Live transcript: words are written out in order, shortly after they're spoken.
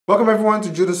Welcome everyone to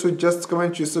Junosuede Just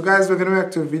Commentary. So guys, we're going to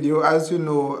react to a video. As you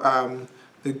know,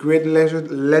 the great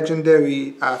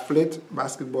legendary athlete,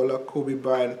 basketballer Kobe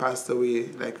Bryant passed away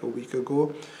like a week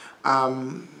ago.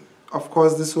 Of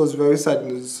course, this was very sad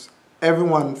news.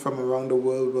 Everyone from around the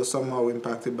world was somehow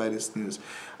impacted by this news.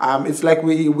 It's like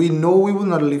we know we will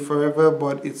not live forever,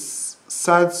 but it's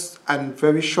sad and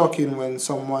very shocking when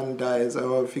someone dies a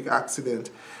horrific accident.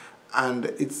 And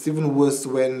it's even worse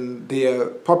when they are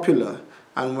popular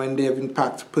and when they have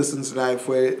impacted a person's life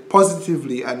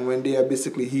positively, and when they are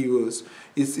basically heroes.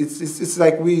 It's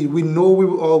like we know we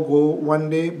will all go one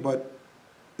day, but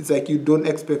it's like you don't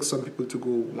expect some people to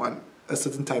go a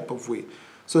certain type of way.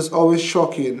 So it's always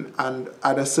shocking. And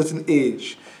at a certain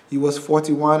age, he was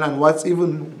 41, and what's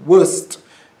even worse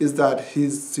is that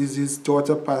his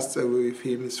daughter passed away with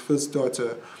him, his first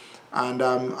daughter. And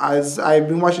as I've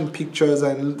been watching pictures,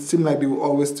 and it seemed like they were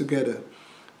always together.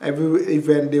 Every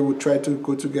event they would try to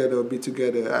go together or be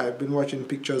together. I've been watching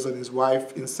pictures on his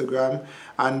wife Instagram,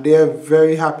 and they're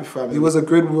very happy family. He was a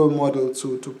great role model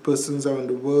to persons around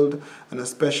the world, and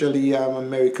especially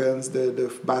Americans,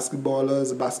 the basketballers,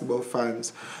 the basketball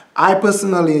fans. I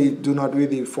personally do not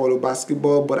really follow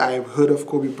basketball, but I've heard of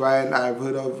Kobe Bryant. I've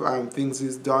heard of things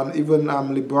he's done. Even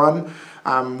LeBron,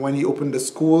 when he opened the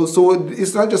school. So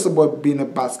it's not just about being a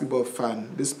basketball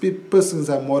fan. These persons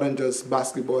are more than just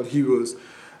basketball heroes.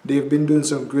 They've been doing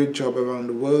some great job around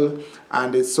the world,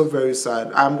 and it's so very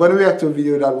sad. I'm going to react to a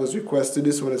video that was requested.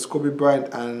 This one is Kobe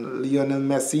Bryant and Lionel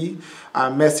Messi.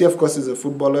 Messi, of course, is a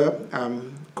footballer.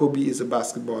 Kobe is a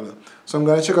basketballer. So I'm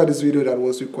going to check out this video that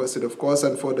was requested, of course.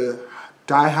 And for the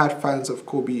die-hard fans of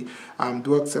Kobe,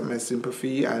 do accept my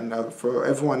sympathy. And for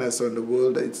everyone else in the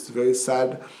world, it's very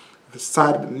sad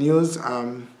news.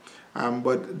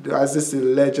 But as they say,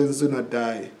 legends do not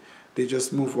die. They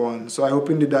just move on. So I hope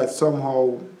indeed that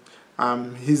somehow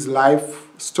his life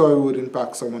story would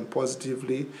impact someone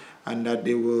positively, and that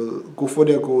they will go for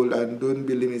their goal and don't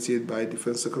be limited by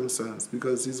different circumstances,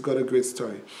 because he's got a great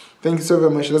story. Thank you so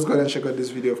very much. Let's go ahead and check out this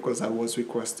video, of course, that was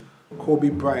requested. Kobe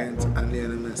Bryant and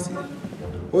Lionel Messi.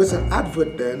 Oh, it's an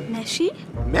advert then. Messi?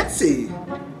 Messi!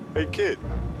 Hey kid.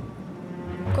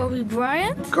 Kobe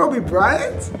Bryant? Kobe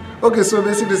Bryant? Okay, so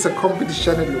basically it's a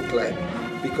competition, it look like,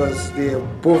 because they are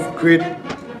both great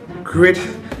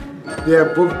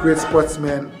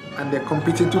sportsmen, and they're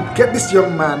competing to get this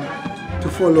young man to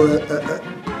follow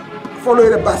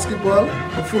the basketball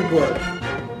and football.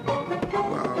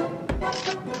 Wow.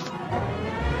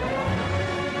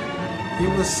 He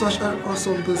was such an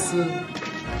awesome person.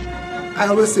 I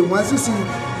always say, once you see,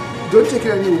 don't take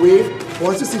it any way,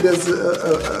 once you see there's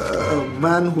a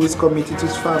man who is committed to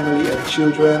his family and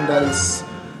children, that is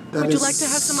Would you like to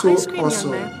have some so ice cream,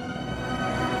 awesome. young man?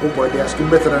 Oh boy, the ice cream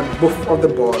better than both of the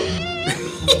ball.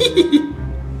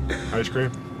 Ice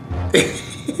cream?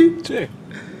 Gee.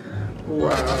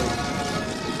 Wow.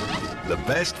 The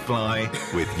best fly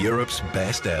with Europe's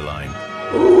best airline.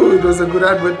 Oh, it was a good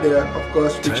advert there, of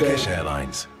course, Turkish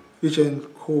Airlines. featuring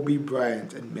Kobe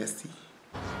Bryant and Messi.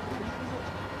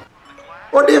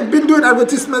 Oh, they've been doing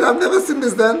advertisements. I've never seen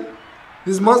this then.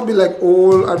 This must be like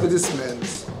old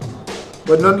advertisements.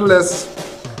 But nonetheless,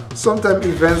 sometimes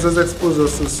events just expose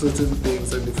us to certain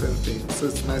things and different things. So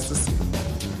it's nice to see.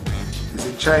 It's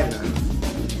in China,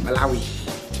 Malawi.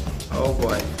 Oh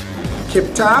boy.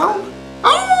 Cape Town?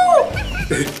 Oh!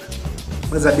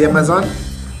 What's that, the Amazon?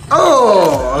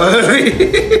 Oh!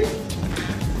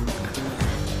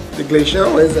 The glacier?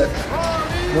 What is that?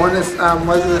 What is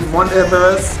it? Mount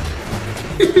Everest?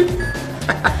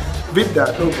 Beat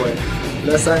that, oh boy.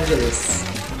 Los Angeles.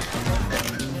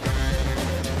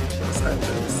 Los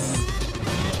Angeles.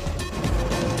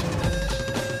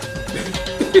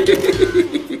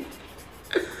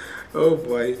 Oh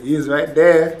boy, he's right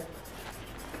there.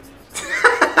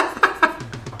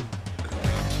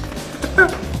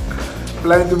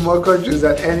 Flying to more countries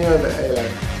than any other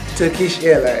airline. Turkish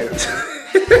Airlines.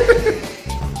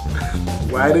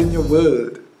 Wide in your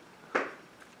world.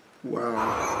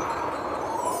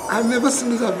 Wow. I've never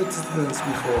seen these advertisements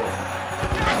before.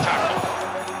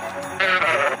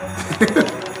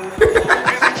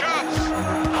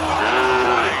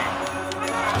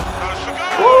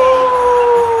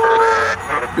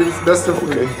 That's the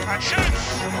food.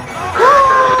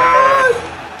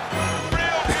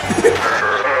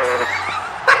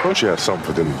 Don't you have something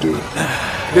for them to do?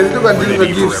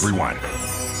 Ready for everyone.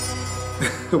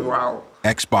 Wow.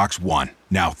 Xbox One,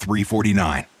 now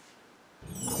 $349.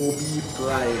 Kobe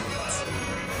Bryant.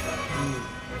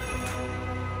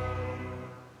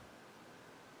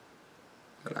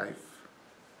 Life.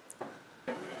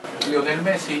 Lionel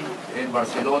Messi en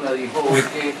Barcelona dijo hoy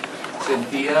que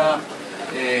sentía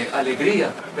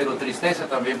alegría, pero tristeza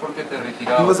también porque te He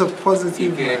retirabas was a y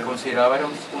positive que man. consideraba eras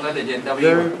una leyenda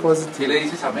viva. Very positive. ¿Qué le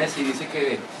dices a Messi? Dice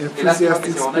que qué lástima que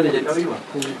Enthusiastic sea una leyenda spirit. viva.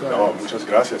 Kobe No, Bryant. muchas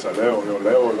gracias a Leo.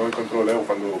 Leo lo encontró Leo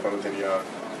cuando tenía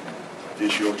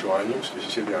 18 años,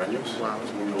 17 años. Wow.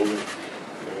 Es muy joven.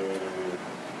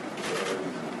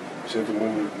 Me siento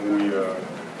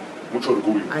mucho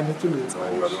orgullo. I need to learn ¿no?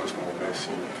 Spanish. Jugadores como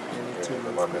Messi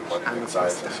me mandan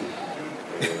mensajes así.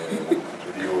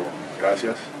 Yo digo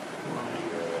gracias.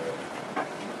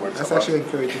 That's actually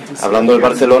encouraging to see. Hablando del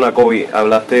Barcelona, Kobe,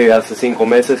 hablaste hace 5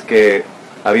 meses que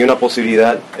había una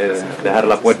posibilidad de dejar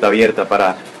la puerta abierta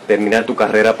para terminar tu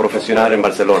carrera profesional en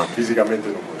Barcelona. Físicamente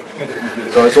no puedo.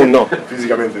 Eso es un no.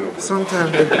 Físicamente no puedo.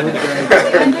 Sometimes the good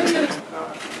guys,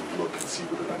 Look and see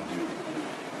what I do.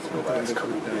 For the last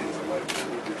couple of days, I might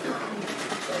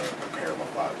prepare my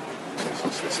body.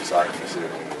 Es necesario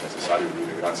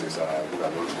darle gracias a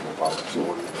jugadores como Pablo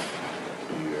Sol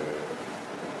y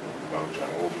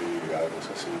Ginobili, algo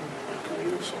así, porque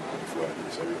ellos son muy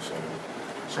fuertes, ellos son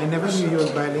I never knew he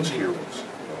was bilingual. heroes,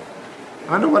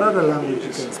 I wonder what other language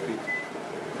you can speak.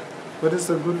 But it's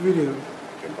a good video.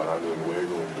 Preparando el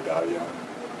juego en Italia.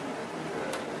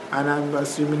 And I'm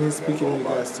assuming he's speaking in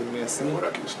regards to Messi.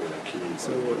 Ahora que estoy aquí,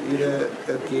 So either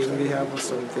a game they have or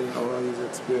something, or his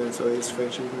experience, or his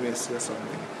friendship with Messi or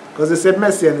something. Because they said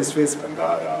Messi on his face.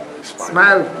 andar a España,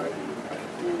 Smile.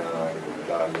 Argentina,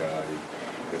 Italia,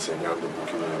 enseñando un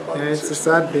poquito de And it's a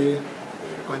sad day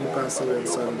when he passed away on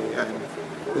Sunday. And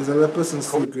there's a lot of persons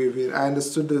still grieving. I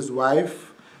understood his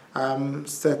wife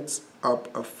set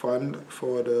up a fund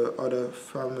for the other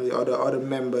family, other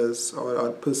members or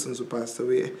other persons who passed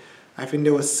away. I think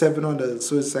there were 7 others,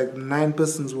 so it's like 9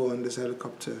 persons were on this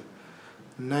helicopter.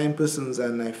 9 persons,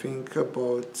 and I think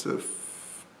about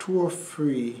 2 or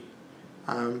 3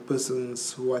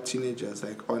 persons who are teenagers,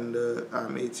 like under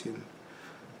 18.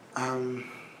 Who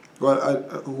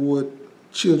were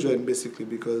children basically,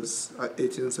 because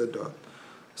 18 is adult.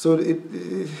 So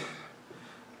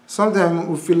sometimes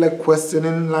we feel like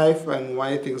questioning life and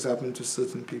why things happen to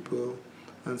certain people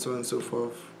and so on and so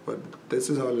forth. But this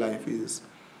is how life is.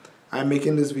 I'm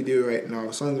making this video right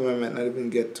now. Some of them I might not even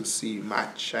get to see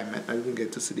March. I might not even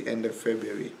get to see the end of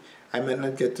February. I might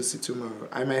not get to see tomorrow.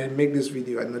 I might make this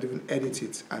video and not even edit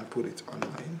it and put it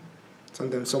online.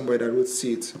 Sometimes somebody that would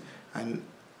see it and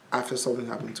after something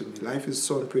happened to me. Life is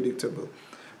so unpredictable.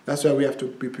 That's why we have to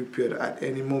be prepared. At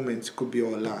any moment it could be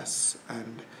our last.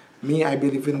 And me, I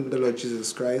believe in the Lord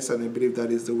Jesus Christ, and I believe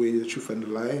that is the way, the truth, and the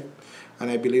life. And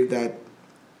I believe that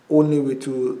only way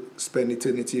to spend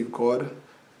eternity with God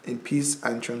in peace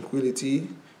and tranquility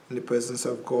in the presence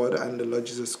of God and the Lord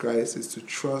Jesus Christ is to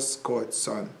trust God's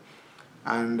Son.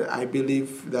 And I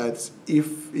believe that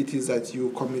if it is that you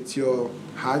commit your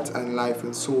heart and life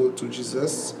and soul to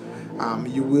Jesus,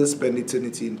 you will spend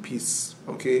eternity in peace,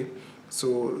 okay?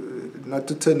 So, not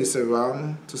to turn this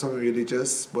around to something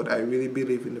religious, but I really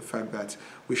believe in the fact that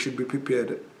we should be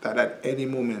prepared that at any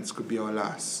moment could be our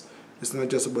last. It's not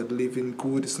just about living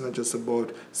good. It's not just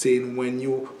about saying when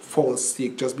you fall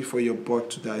sick just before you're about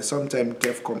to die. Sometimes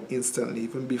death comes instantly,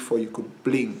 even before you could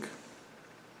blink.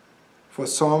 For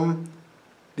some,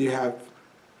 they have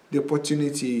the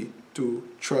opportunity to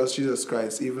trust Jesus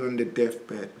Christ even on the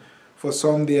deathbed. For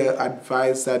some, they are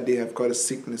advised that they have got a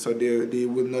sickness or they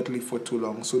will not live for too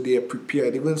long. So they are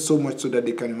prepared, even so much so that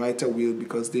they can write a will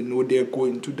because they know they're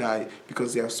going to die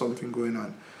because they have something going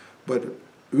on. But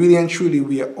really and truly,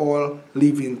 we are all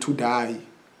living to die.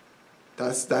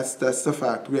 That's the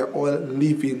fact. We are all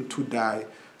living to die.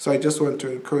 So I just want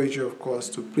to encourage you, of course,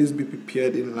 to please be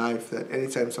prepared in life that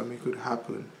anytime something could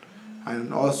happen.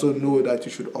 And also know that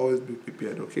you should always be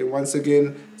prepared, okay? Once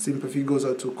again, sympathy goes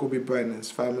out to Kobe Bryant and his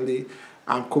family.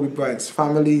 Kobe Bryant's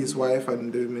family, his wife,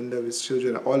 and the remainder of his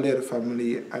children, all the other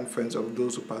family and friends of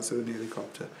those who passed away in the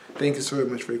helicopter. Thank you so very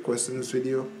much for requesting this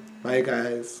video. Bye,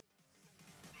 guys.